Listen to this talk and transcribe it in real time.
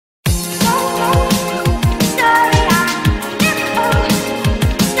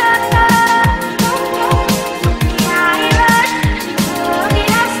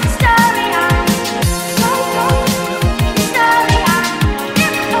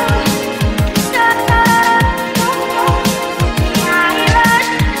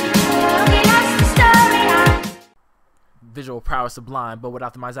power sublime, but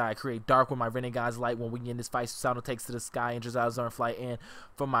without the mind's eye I create dark with my renegade's light. When we in this fight, Susanoo takes to the sky, enters out on flight, and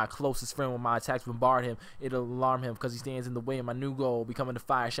from my closest friend when my attacks bombard him, it'll alarm him because he stands in the way of my new goal, becoming the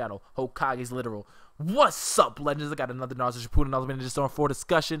fire shadow, Hokage's literal. What's up, legends? I got another Naruto Shippuden, another minute Storm 4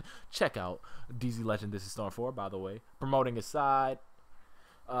 discussion. Check out DZ Legend, this is Storm 4, by the way. Promoting aside,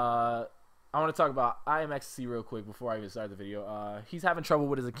 I want to talk about IMXC real quick before I even start the video. He's having trouble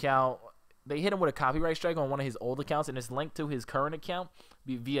with his account. They hit him with a copyright strike on one of his old accounts, and it's linked to his current account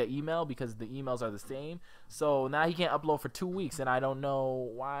via email because the emails are the same. So now he can't upload for 2 weeks, and I don't know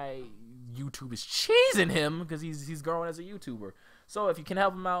why YouTube is cheesing him because he's growing as a YouTuber. So if you can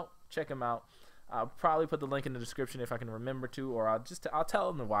help him out, check him out. I'll probably put the link in the description if I can remember to, or I'll tell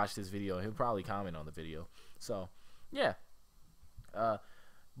him to watch this video. He'll probably comment on the video. So yeah.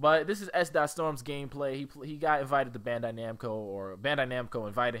 But this is S.Storm's gameplay. He got invited to Bandai Namco, or Bandai Namco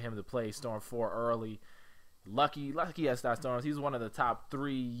invited him to play Storm 4 early. Lucky S.Storms. He's one of the top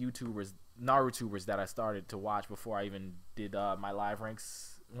 3 YouTubers, Narutubers that I started to watch before I even did my live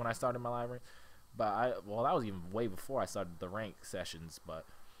ranks. When I started my live rank, well, that was even way before I started the rank sessions. But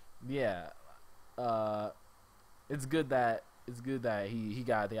yeah, it's good that he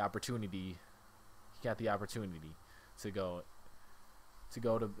got the opportunity. He got the opportunity to go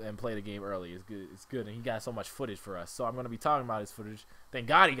and play the game early. It's good, and he got so much footage for us. So I'm going to be talking about his footage. Thank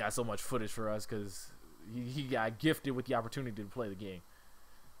God he got so much footage for us, because he got gifted with the opportunity to play the game.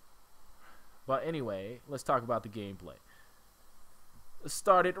 But anyway, let's talk about the gameplay. Let's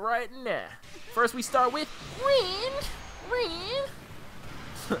start it right now. First, we start with Reen,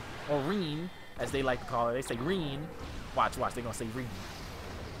 or Reen, as they like to call it. They say Reen. Watch. They're gonna say Reen.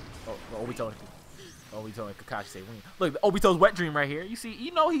 Oh, we told him. Obito and Kakashi say Rin. Look, Obito's wet dream right here. You see,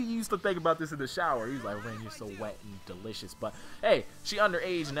 he used to think about this in the shower. He's like, Rin, you're so wet and delicious. But hey, she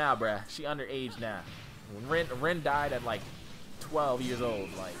underage now, bruh. She underage now. Rin died at like 12 years old.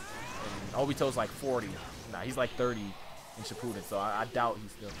 Like, and Obito's like 40. Nah, he's like 30 in Shippuden. So I doubt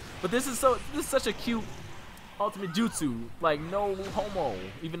he's still. But this is such a cute ultimate jutsu. Like, no homo,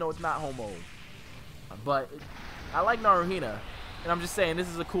 even though it's not homo. But I like Naruhina. And I'm just saying, this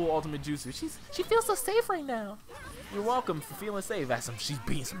is a cool ultimate jutsu. She feels so safe right now. You're welcome for feeling safe. She's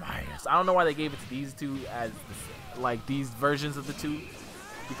beating some ass. I don't know why they gave it to these two as like these versions of the two,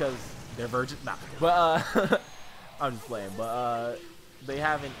 because they're virgins. Nah, but I'm just playing. But they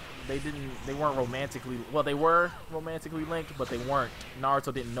weren't romantically. Well, they were romantically linked, but they weren't.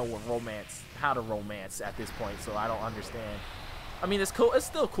 Naruto didn't know how to romance at this point, so I don't understand. I mean, it's cool. It's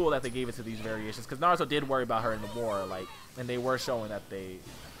still cool that they gave it to these variations, because Naruto did worry about her in the war, like, and they were showing that they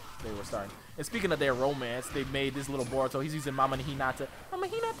were starting. And speaking of their romance, they made this little Boruto. He's using Mama Hinata.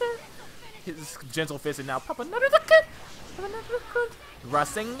 His gentle fist, and now Papa Naruto.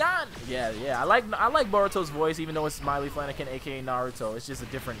 Rasengan. Yeah. I like Boruto's voice, even though it's Smiley Flanagan, aka Naruto. It's just a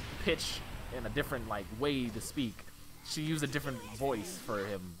different pitch and a different way to speak. She used a different voice for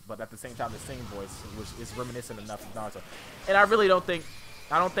him, but at the same time the same voice, which is reminiscent enough of Naruto. And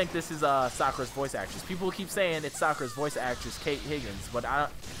I don't think this is Sakura's voice actress. People keep saying it's Sakura's voice actress, Kate Higgins, but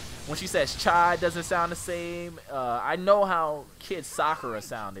when she says Chai doesn't sound the same. I know how Kid Sakura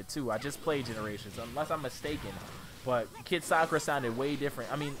sounded too. I just played Generations, unless I'm mistaken. But Kid Sakura sounded way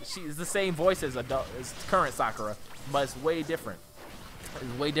different. I mean, she's the same voice as current Sakura, but it's way different.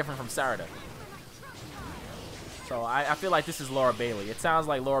 It's way different from Sarada. So I feel like this is Laura Bailey. It sounds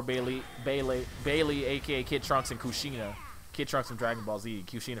like Laura Bailey, aka Kid Trunks and Kushina. Kid Trunks from Dragon Ball Z,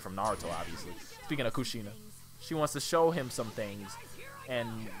 Kushina from Naruto, obviously. Speaking of Kushina, she wants to show him some things, and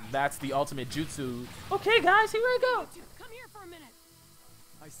that's the ultimate jutsu. Okay, guys, here we go. Come here for a minute.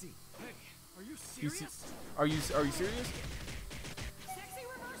 I see. Hey, are you serious? Are you serious? Sexy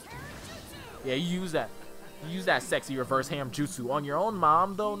reverse harem jutsu. Yeah, you use that. You use that sexy reverse harem jutsu on your own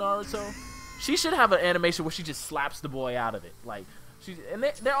mom, though, Naruto. She should have an animation where she just slaps the boy out of it. Like, and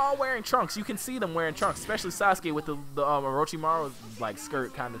they're all wearing trunks. You can see them wearing trunks, especially Sasuke with the Orochimaru like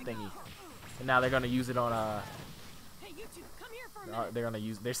skirt kind of thingy. And now they're gonna use it on Hey, you two, come here for a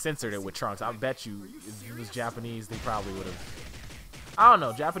minute. They censored it with trunks. I bet you if it was Japanese, they probably would have. I don't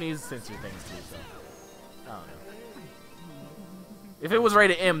know. Japanese censor things too, so I don't know. If it was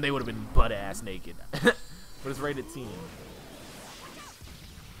rated M, they would have been butt ass naked. But it's rated T.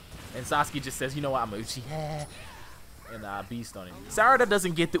 And Sasuke just says, you know what, I'm a Uchiha, and beast on him. Sarada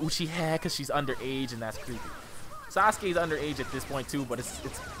doesn't get the Uchiha because she's underage, and that's creepy. Sasuke's underage at this point too, but it's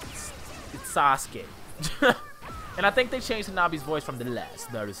Sasuke. And I think they changed Hanabi's voice from the last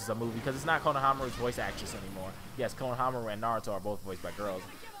Naruto movie, because it's not Konohamaru's voice actress anymore. Yes, Konohamaru and Naruto are both voiced by girls.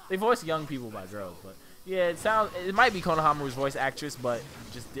 They voice young people by girls, but yeah, it might be Konohamaru's voice actress, but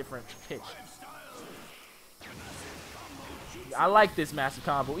just different pitch. I like this massive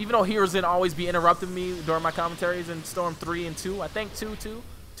combo. Even though Hiruzen always be interrupting me during my commentaries in Storm 3 and 2. I think 2.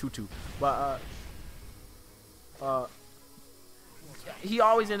 But, he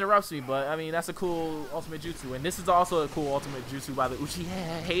always interrupts me, but I mean that's a cool ultimate jutsu, and this is also a cool ultimate jutsu by the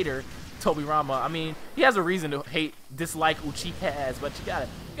Uchiha hater Tobirama. I mean he has a reason to dislike Uchihas, but you gotta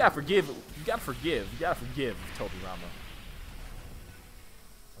forgive Tobirama.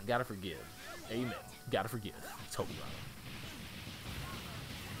 You gotta forgive. Amen. You gotta forgive Tobirama.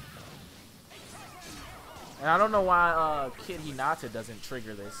 And I don't know why Kid Hinata doesn't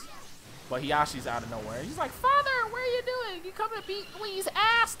trigger this. But Hiyashi's out of nowhere. He's like, Father, what are you doing? You come to beat Lee's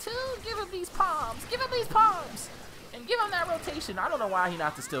ass too? Give him these palms. Give him these palms. And give him that rotation. I don't know why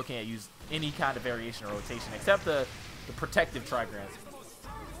Hinata still can't use any kind of variation or rotation except the protective trigrams.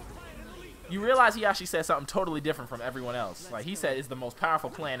 You realize Hiyashi said something totally different from everyone else. Like he said it's the most powerful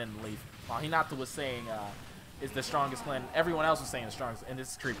clan in the Leaf. While Hinata was saying it's the strongest clan. Everyone else was saying the strongest. And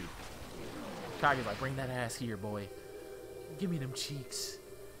this is creepy. Kage's like, bring that ass here, boy. Give me them cheeks.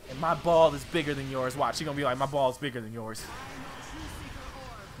 And my ball is bigger than yours. Watch, she's gonna be like, my ball is bigger than yours.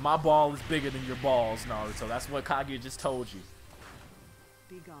 My ball is bigger than your balls, Naruto. That's what Kage just told you.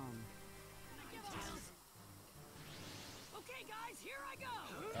 Be gone. Okay, guys, here I go.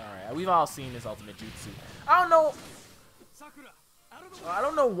 Alright, we've all seen this ultimate jutsu. I don't know. I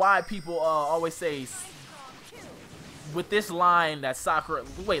don't know why people always say with this line that Sakura.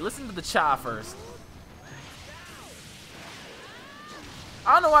 Wait, listen to the cha first.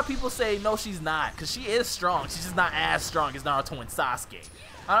 I don't know why people say no, she's not, because she is strong. She's just not as strong as Naruto and Sasuke.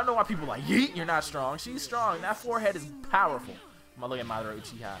 I don't know why people are like, yeet, you're not strong. She's strong. That forehead is powerful. I'm gonna look at Madara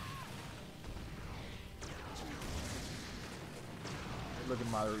Uchiha. Look at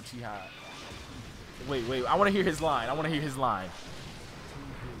Madara Uchiha. Wait, I want to hear his line.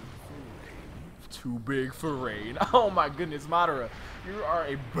 Too big for rain. Oh my goodness, Madara, you are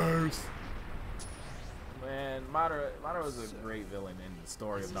a burst. Man, Madara was a great villain in the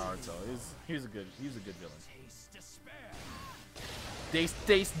story of Naruto. He was a good villain.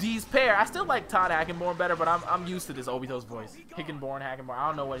 D's pair. I still like Todd Hackenborn better, but I'm used to this Obito's voice. Hackenborn. I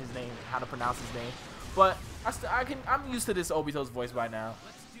don't know what his name, how to pronounce his name, but I'm used to this Obito's voice by now.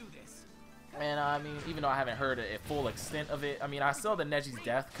 And I mean, even though I haven't heard a full extent of it, I mean, I saw the Neji's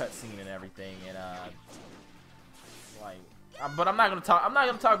death cutscene and everything, and but I'm not gonna talk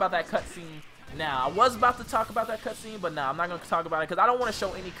about that cutscene. Now, I was about to talk about that cutscene, but now I'm not going to talk about it because I don't want to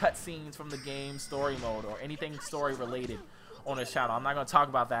show any cutscenes from the game story mode or anything story related on this channel. I'm not going to talk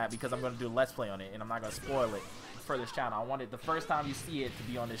about that because I'm going to do a Let's Play on it, and I'm not going to spoil it for this channel. I want it the first time you see it to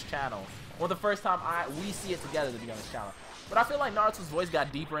be on this channel, or the first time we see it together to be on this channel. But I feel like Naruto's voice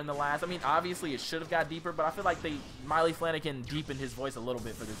got deeper in the last. I mean, obviously it should have got deeper, but I feel like Miley Flanagan deepened his voice a little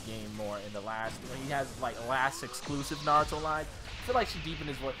bit for this game more in the last. When he has like last exclusive Naruto lines. I feel like she deepened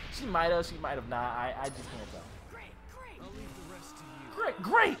his voice. She might have not. I just can't tell.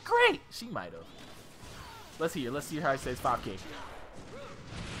 Great. She might have. Let's hear how he says 5K.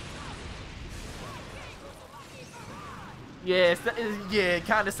 Yeah, it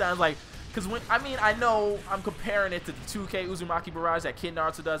kind of sounds like, because I know I'm comparing it to the 2K Uzumaki Barrage that Kid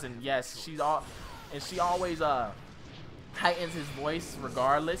Naruto does, and yes, she always heightens his voice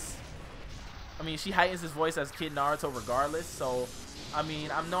regardless. I mean, she heightens his voice as Kid Naruto regardless, so I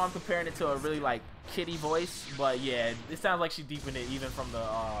mean, I know I'm comparing it to a really like kiddie voice, but yeah, it sounds like she deepened it even from the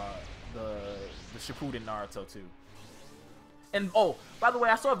Shippuden Naruto too. And oh, by the way,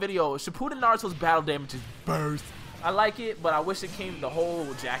 I saw a video. Shippuden Naruto's battle damage is burst. I like it, but I wish the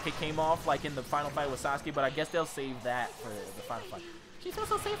whole jacket came off like in the final fight with Sasuke, but I guess they'll save that for the final fight. She feels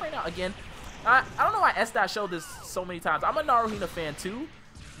so safe right now. Again, I don't know why S-Dot showed this so many times. I'm a Naruhina fan too,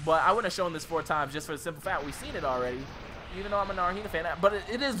 but I wouldn't have shown this 4 times just for the simple fact we've seen it already. Even though I'm a Naruhina fan, but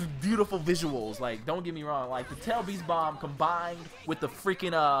it is beautiful visuals. Like, don't get me wrong. Like the Tail Beast Bomb combined with the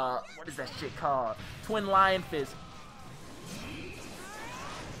freaking what is that shit called? Twin Lion Fist.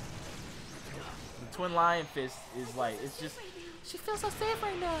 The Twin Lion Fist is like, it's just, she feels so safe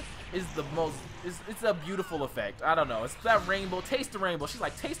right now. It's a beautiful effect. I don't know. It's that rainbow. Taste the rainbow. She's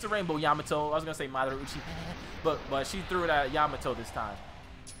like, taste the rainbow, Yamato. I was gonna say Madara Uchi, but she threw it at Yamato this time.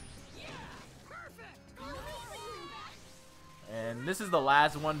 And this is the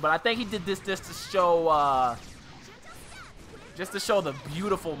last one, but I think he did this just to show the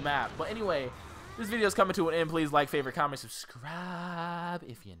beautiful map. But anyway, this video is coming to an end. Please like, favorite, comment, subscribe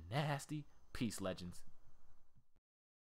if you're nasty. Peace, legends.